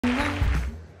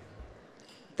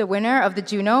The winner of the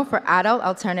JUNO for Adult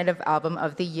Alternative Album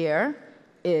of the Year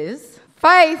is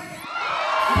FEIST.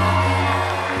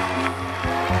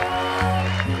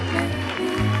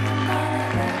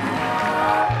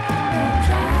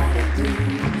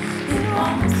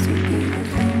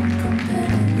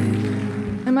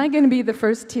 Am I going to be the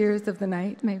first tears of the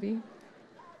night, maybe?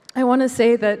 I want to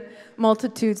say that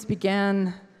Multitudes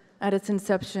began at its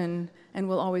inception and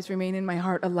will always remain in my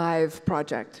heart a live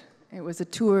project. It was a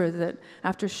tour that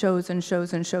after shows and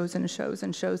shows and shows and shows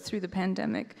and shows through the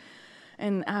pandemic,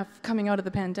 and coming out of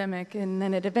the pandemic, and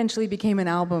then it eventually became an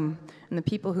album, and the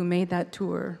people who made that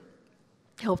tour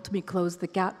helped me close the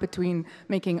gap between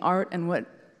making art and what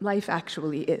life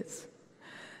actually is.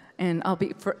 And I'll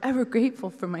be forever grateful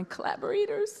for my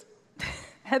collaborators,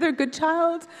 Heather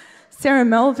Goodchild, Sarah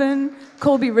Melvin,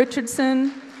 Colby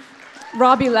Richardson,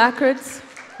 Robbie Lackritz,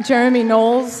 Jeremy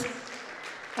Knowles.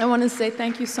 I want to say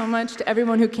thank you so much to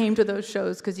everyone who came to those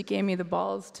shows, because you gave me the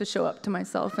balls to show up to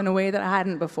myself in a way that I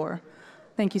hadn't before.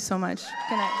 Thank you so much.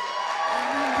 Good night.